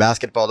room from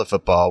basketball to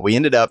football. We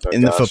ended up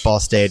in the football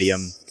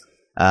stadium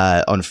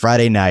on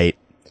Friday night,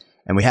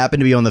 and we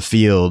happened to be on the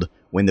field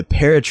when the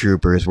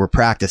paratroopers were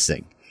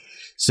practicing.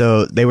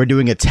 So they were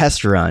doing a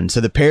test run. So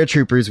the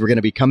paratroopers were going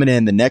to be coming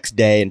in the next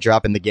day and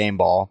dropping the game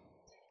ball.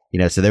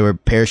 So they were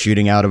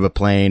parachuting out of a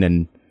plane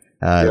and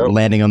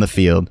landing on the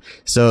field.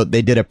 So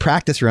they did a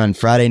practice run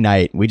Friday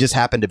night. We just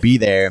happened to be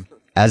there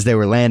as they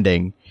were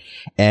landing.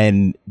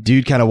 And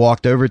dude kind of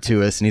walked over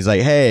to us and he's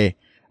like, "Hey,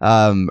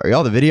 are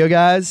y'all the video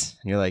guys?"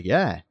 And you're like,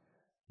 "Yeah."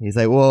 He's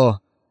like,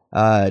 "Well,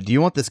 do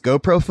you want this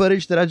GoPro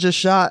footage that I just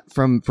shot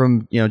from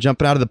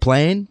jumping out of the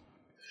plane?"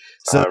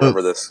 So, I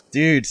remember this,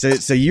 dude.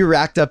 So you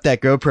racked up that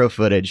GoPro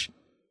footage,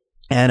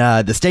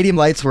 and the stadium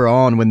lights were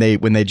on when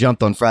they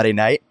jumped on Friday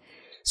night.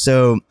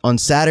 So on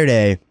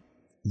Saturday,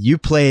 you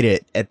played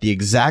it at the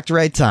exact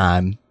right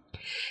time,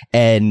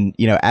 and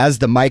as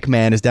the mic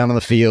man is down on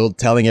the field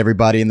telling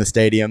everybody in the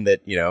stadium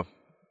that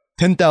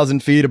 10,000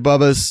 feet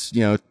above us,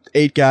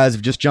 8 guys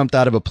have just jumped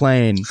out of a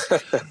plane.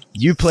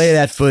 You play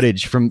that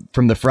footage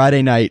from the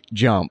Friday night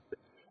jump.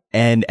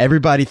 And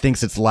everybody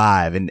thinks it's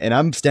live. And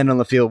I'm standing on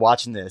the field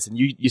watching this. And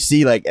you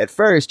see, like, at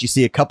first, you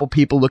see a couple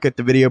people look at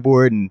the video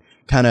board and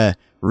kind of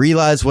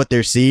realize what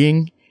they're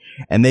seeing.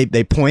 And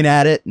they point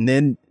at it. And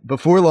then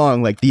before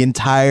long, like, the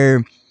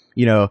entire,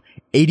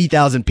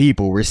 80,000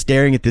 people were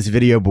staring at this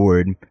video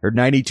board, or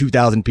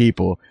 92,000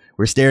 people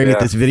were staring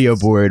at this video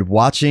board,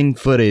 watching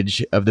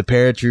footage of the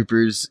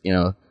paratroopers,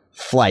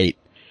 flight.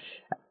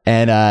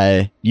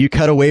 And you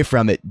cut away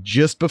from it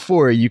just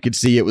before you could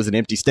see it was an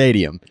empty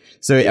stadium.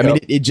 So, I mean,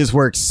 it just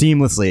worked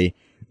seamlessly.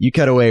 You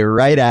cut away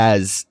right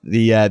as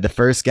the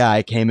first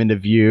guy came into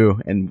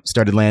view and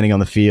started landing on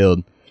the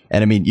field.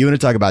 And, I mean, you want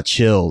to talk about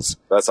chills.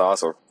 That's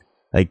awesome.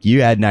 Like,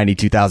 you had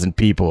 92,000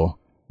 people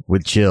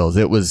with chills.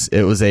 It was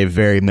a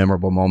very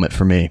memorable moment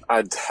for me.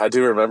 I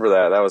do remember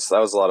that. That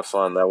was a lot of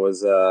fun. That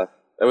was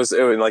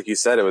like you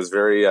said, it was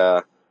very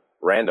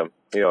random.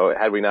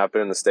 Had we not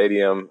been in the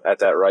stadium at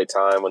that right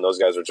time when those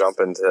guys were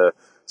jumping to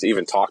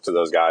even talk to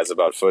those guys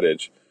about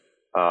footage,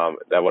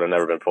 that would have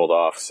never been pulled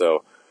off.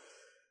 So,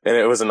 and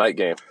it was a night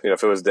game.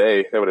 If it was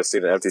day, they would have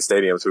seen an empty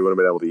stadium, so we wouldn't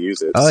have been able to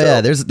use it. Oh, so.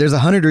 Yeah, there's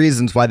 100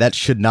 reasons why that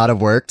should not have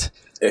worked.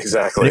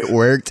 Exactly. It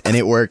worked, and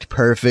it worked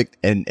perfect,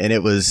 and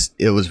it was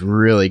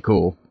really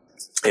cool.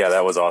 Yeah,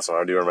 that was awesome.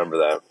 I do remember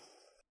that.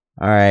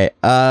 All right.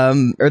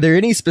 Are there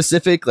any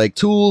specific like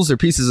tools or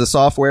pieces of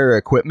software or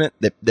equipment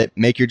that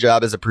make your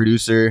job as a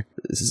producer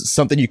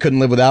something you couldn't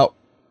live without?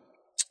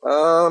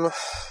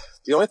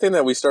 The only thing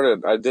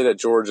that I did at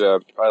Georgia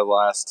probably the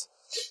last,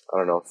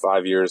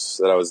 5 years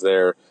that I was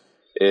there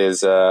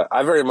is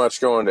I very much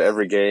go into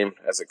every game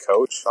as a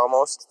coach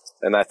almost.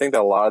 And I think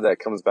that a lot of that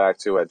comes back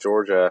to at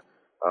Georgia,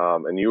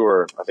 and you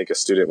were, I think, a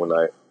student when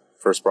I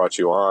first brought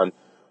you on.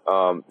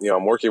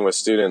 I'm working with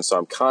students, so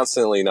I'm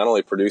constantly not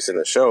only producing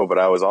the show, but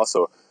I was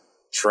also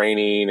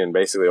training and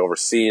basically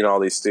overseeing all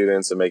these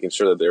students and making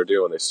sure that they're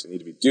doing what they need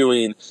to be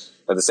doing.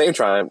 At the same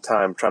time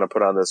trying to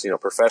put on this,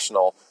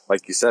 professional,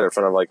 like you said, in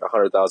front of like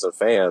 100,000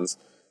 fans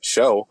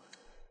show.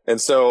 And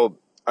so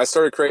I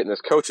started creating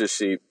this coaches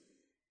sheet.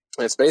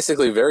 And it's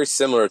basically very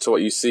similar to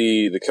what you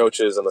see the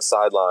coaches on the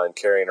sideline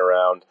carrying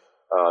around,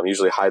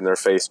 usually hiding their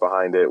face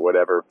behind it,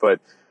 whatever. But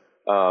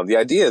the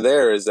idea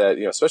there is that,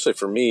 especially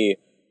for me,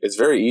 it's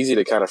very easy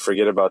to kind of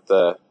forget about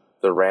the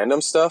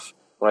random stuff.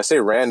 When I say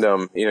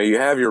random, you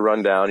have your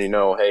rundown,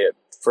 hey, at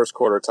first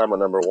quarter, time on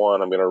number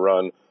 1, I'm going to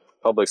run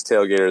Publix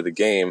tailgater of the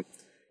game,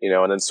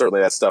 and then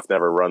certainly that stuff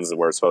never runs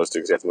where it's supposed to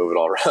because you have to move it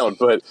all around.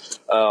 But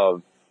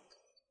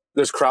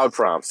there's crowd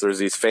prompts. There's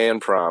these fan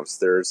prompts.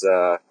 There's,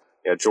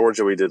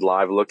 Georgia, we did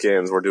live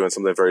look-ins. We're doing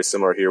something very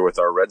similar here with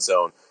our red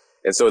zone.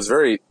 And so it's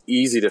very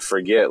easy to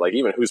forget, like,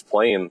 even who's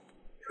playing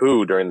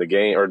who during the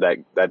game or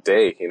that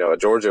day. At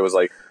Georgia, it was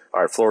like, all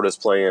right, Florida's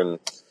playing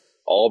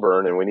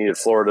Auburn, and we needed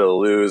Florida to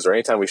lose. Or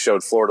anytime we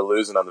showed Florida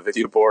losing on the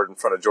video board in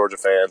front of Georgia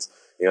fans,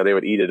 they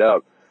would eat it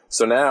up.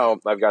 So now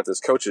I've got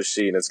this coaches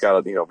sheet, and it's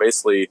got,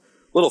 basically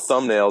little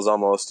thumbnails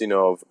almost,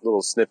 of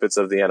little snippets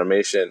of the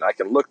animation. I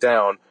can look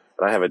down,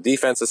 and I have a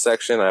defensive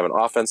section. I have an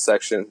offense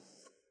section.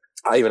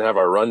 I even have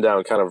our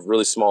rundown, kind of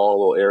really small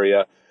little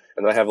area.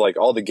 And I have like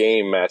all the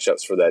game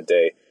matchups for that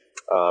day.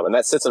 And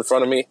that sits in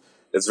front of me.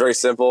 it's very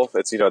simple.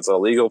 It's it's a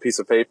legal piece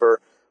of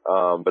paper,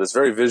 but it's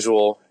very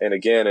visual. And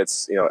again,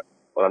 it's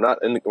when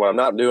I'm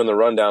not doing the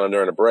rundown and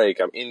during a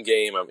break, I'm in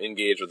game. I'm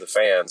engaged with the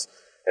fans,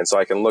 and so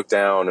I can look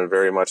down and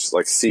very much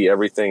like see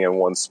everything in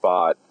one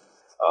spot,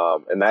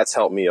 and that's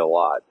helped me a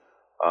lot.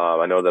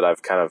 I know that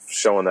I've kind of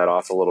shown that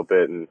off a little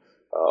bit, and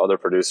other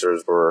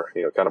producers were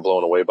kind of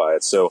blown away by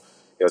it. So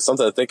it's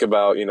something to think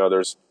about.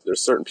 There's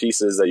certain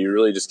pieces that you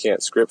really just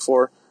can't script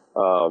for,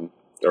 or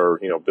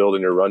build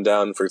in your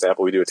rundown. For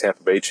example, we do a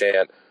Tampa Bay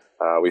chant.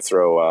 We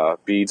throw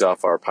beads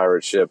off our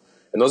pirate ship.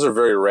 And those are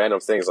very random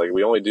things. Like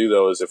we only do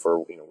those if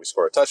we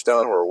score a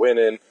touchdown, we're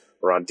winning,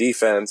 we're on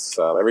defense.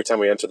 Every time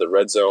we enter the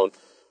red zone,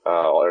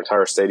 our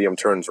entire stadium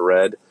turns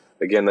red.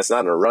 Again, that's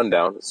not in a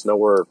rundown. It's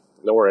nowhere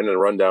in a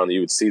rundown that you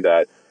would see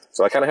that.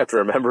 So I kind of have to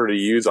remember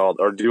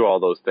to do all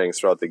those things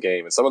throughout the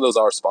game. And some of those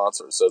are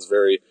sponsors, so it's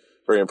very,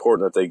 very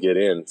important that they get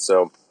in.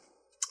 So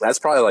that's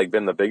probably like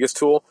been the biggest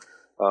tool.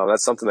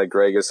 That's something that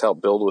Greg has helped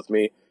build with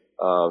me,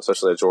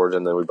 especially at Georgia,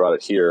 and then we brought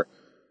it here.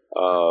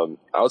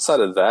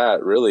 Outside of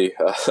that, really,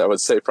 I would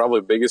say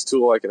probably the biggest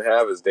tool I can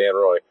have is Dan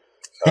Roy,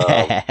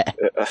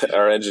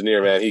 our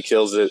engineer. Man, he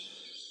kills it.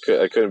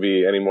 I couldn't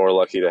be any more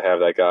lucky to have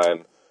that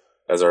guy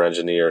as our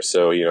engineer.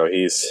 So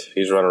he's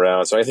running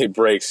around. So anything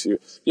breaks, you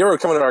ever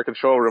come into our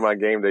control room on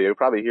game day, you'll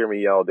probably hear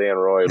me yell Dan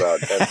Roy about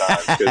 10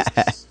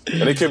 times.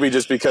 And it could be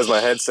just because my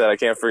headset, I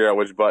can't figure out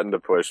which button to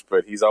push.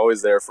 But he's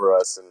always there for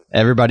us. And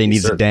everybody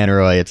needs a Dan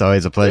Roy. It's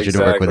always a pleasure to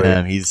work with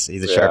him. He's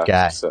a sharp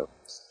guy. So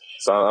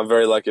I'm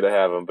very lucky to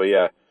have him. But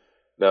yeah,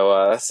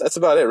 no, that's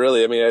about it,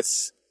 really. I mean,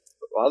 it's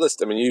a lot of this.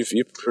 I mean, you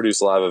produce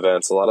live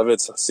events. A lot of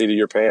it's seat of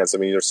your pants. I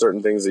mean, there's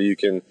certain things that you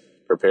can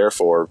prepare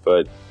for,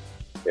 but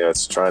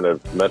it's trying to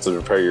mentally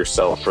prepare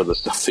yourself for the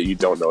stuff that you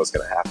don't know is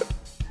going to happen.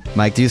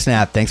 Mike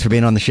Dewsnap, thanks for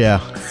being on the show.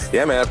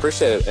 Yeah, man, I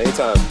appreciate it.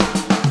 Anytime.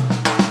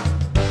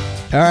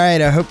 All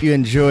right, I hope you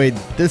enjoyed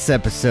this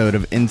episode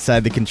of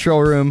Inside the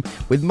Control Room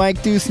with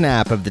Mike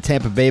Dewsnap of the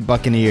Tampa Bay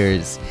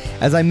Buccaneers.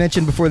 As I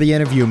mentioned before the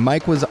interview,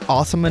 Mike was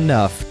awesome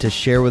enough to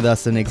share with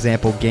us an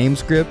example game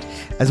script,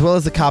 as well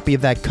as a copy of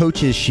that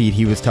coach's sheet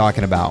he was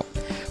talking about.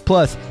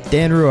 Plus,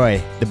 Dan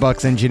Roy, the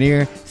Bucs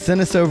engineer,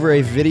 sent us over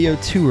a video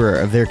tour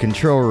of their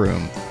control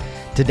room.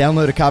 To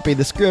download a copy of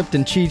the script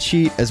and cheat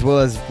sheet, as well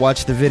as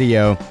watch the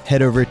video,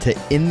 head over to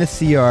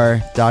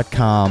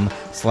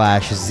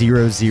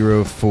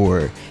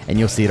inthecr.com/004, and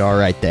you'll see it all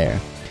right there.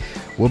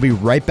 We'll be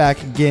right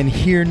back again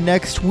here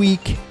next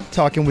week,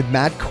 talking with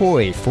Matt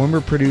Coy, former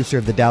producer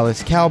of the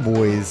Dallas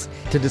Cowboys,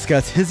 to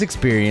discuss his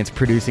experience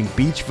producing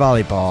beach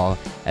volleyball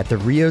at the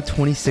Rio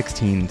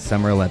 2016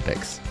 Summer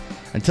Olympics.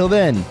 Until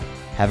then,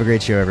 have a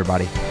great show,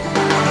 everybody.